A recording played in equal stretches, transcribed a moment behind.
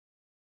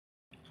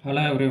Hello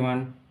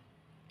everyone.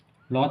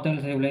 Lothal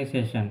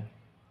civilization.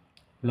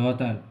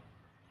 Lothal,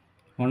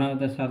 one of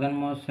the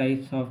southernmost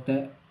sites of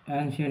the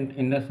ancient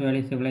Indus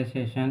Valley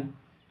civilization,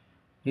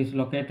 is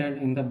located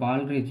in the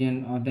Bal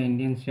region of the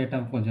Indian state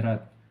of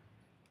Gujarat.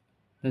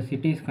 The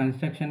city's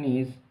construction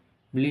is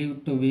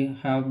believed to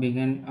have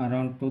begun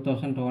around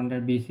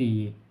 2200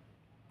 BCE.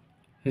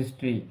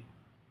 History.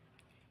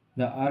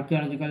 The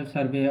Archaeological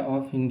Survey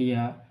of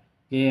India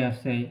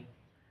 (ASI)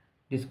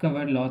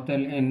 discovered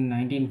Lothal in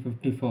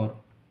 1954.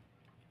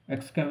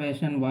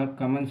 Excavation work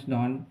commenced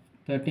on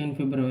 13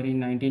 February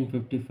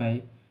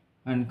 1955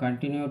 and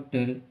continued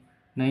till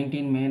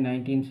 19 May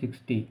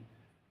 1960.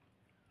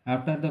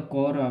 After the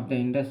core of the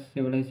Indus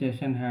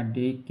civilization had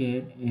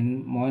decayed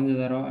in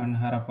Mohenjo-daro and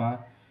Harappa,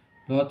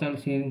 Lothal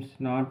seems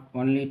not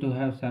only to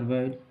have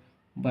survived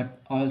but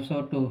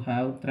also to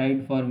have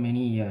thrived for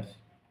many years.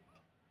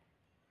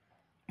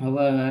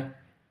 However,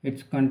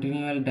 its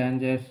continual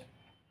dangers,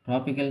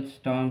 tropical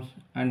storms,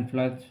 and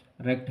floods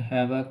wreaked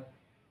havoc,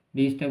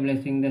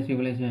 destabilizing the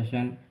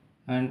civilization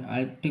and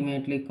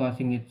ultimately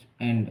causing its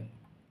end.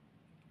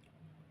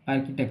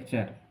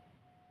 Architecture.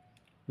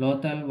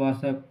 Lothal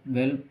was a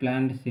well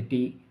planned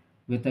city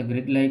with a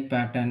grid like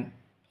pattern,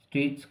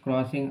 streets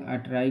crossing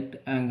at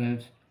right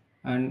angles,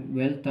 and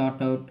well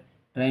thought out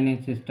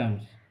drainage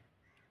systems.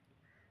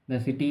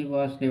 The city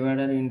was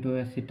divided into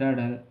a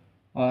citadel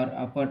or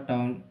upper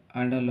town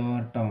and a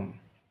lower town.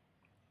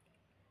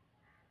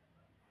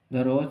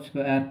 The roads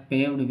were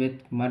paved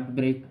with mud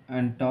brick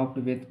and topped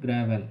with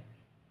gravel.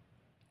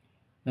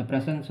 The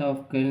presence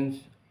of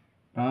kilns,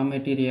 raw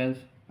materials,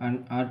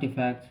 and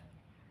artifacts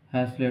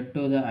has led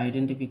to the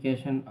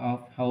identification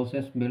of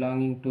houses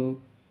belonging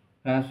to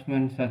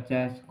craftsmen such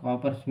as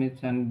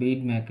coppersmiths and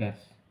bead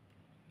makers.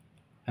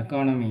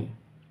 Economy.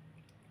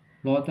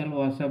 Lothal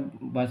was a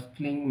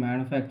bustling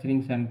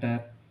manufacturing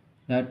center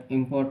that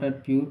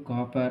imported pure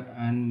copper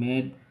and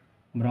made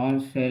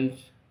bronze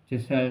shells,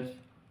 chisels,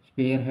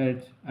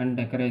 spearheads, and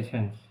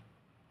decorations.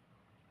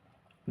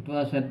 It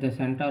was at the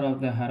center of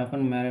the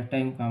Harappan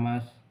maritime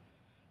commerce,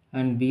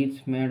 and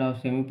beads made of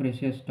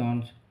semi-precious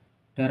stones,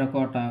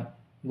 terracotta,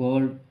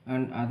 gold,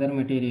 and other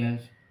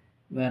materials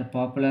were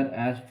popular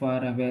as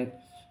far away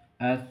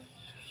as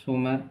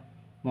Sumer,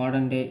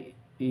 modern-day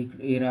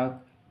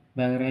Iraq,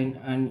 Bahrain,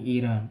 and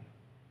Iran.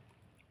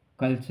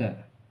 Culture.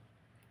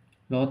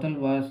 Lothal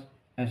was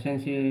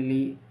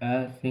essentially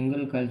a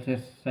single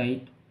culture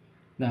site.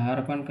 The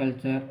Harappan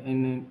culture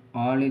in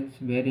all its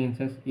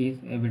variances is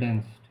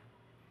evidenced.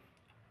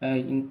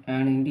 An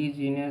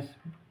indigenous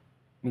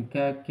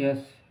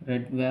Mikake's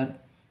redware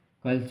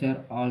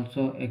culture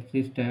also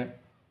existed,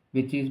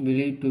 which is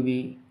believed to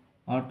be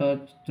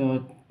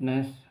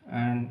autochthonous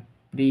and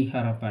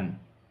pre-Harappan.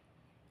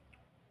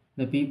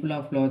 The people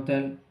of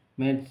Lothal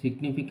made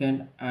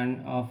significant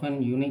and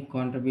often unique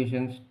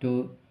contributions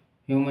to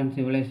human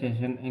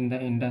civilization in the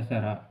Indus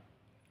era.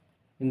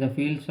 In the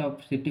fields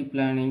of city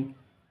planning,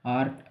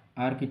 art,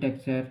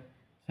 architecture,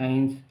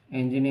 science,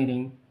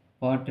 engineering,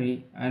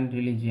 pottery, and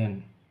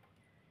religion.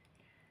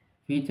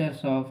 Features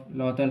of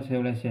Lothal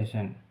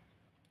civilization.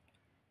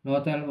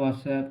 Lothal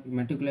was a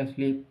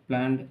meticulously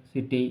planned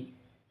city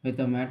with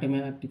a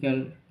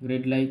mathematical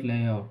grid-like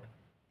layout.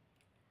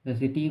 The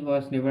city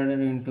was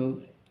divided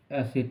into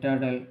a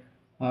citadel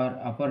or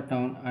upper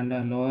town and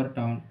a lower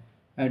town,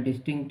 a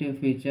distinctive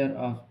feature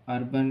of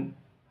urban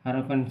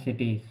Harappan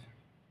cities.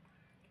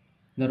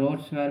 The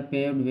roads were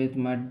paved with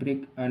mud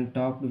brick and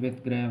topped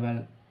with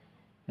gravel.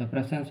 The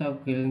presence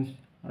of kilns,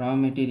 raw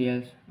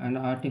materials, and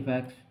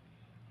artifacts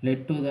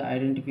led to the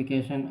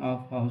identification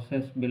of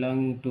houses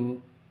belonging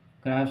to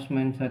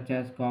craftsmen such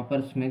as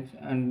coppersmiths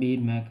and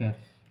bead makers.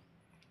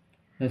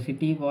 The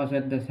city was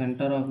at the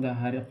center of the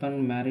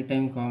Harappan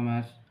maritime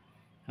commerce,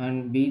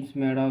 and beads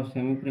made of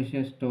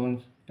semi-precious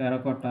stones,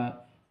 terracotta,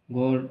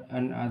 gold,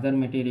 and other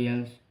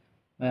materials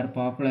were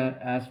popular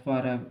as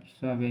far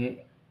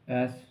away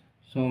as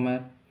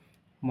Sumer,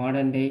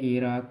 modern-day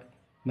Iraq,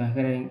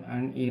 Bahrain,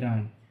 and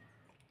Iran.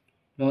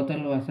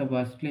 Lothal was a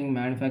bustling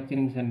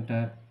manufacturing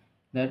center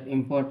that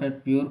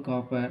imported pure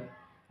copper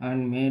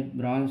and made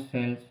bronze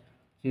shells,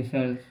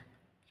 chisels,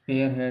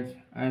 spearheads,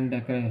 and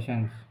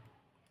decorations.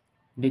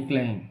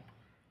 Decline.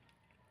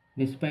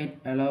 Despite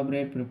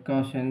elaborate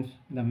precautions,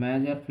 the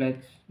major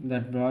floods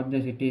that brought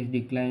the city's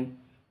decline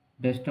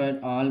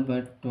destroyed all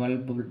but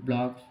 12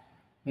 blocks,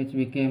 which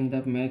became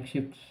the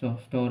makeshift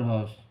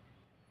storehouse.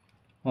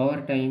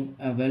 Over time,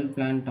 a well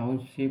planned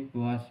township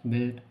was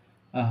built,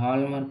 a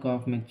hallmark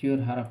of mature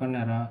Harappan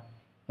era,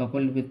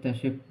 coupled with a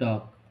ship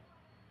dock.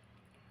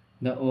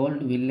 The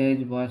old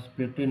village was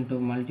split into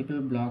multiple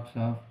blocks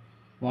of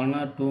 1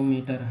 or 2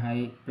 meter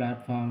high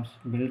platforms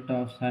built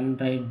of sun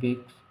dried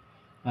bricks,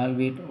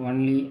 albeit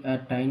only a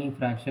tiny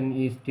fraction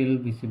is still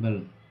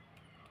visible.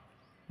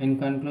 In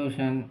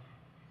conclusion,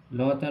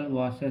 Lothal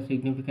was a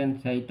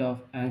significant site of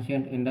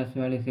ancient Indus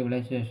Valley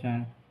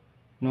civilization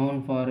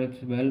known for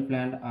its well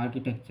planned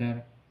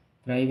architecture,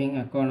 thriving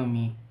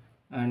economy,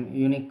 and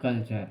unique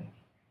culture.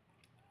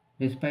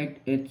 Despite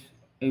its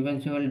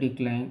eventual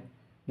decline,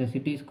 The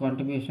city's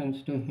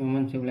contributions to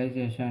human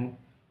civilization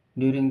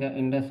during the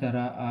Indus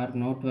era are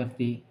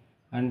noteworthy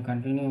and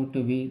continue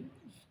to be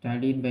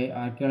studied by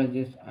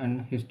archaeologists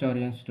and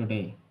historians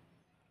today.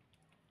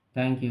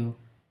 Thank you.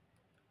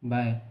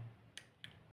 Bye.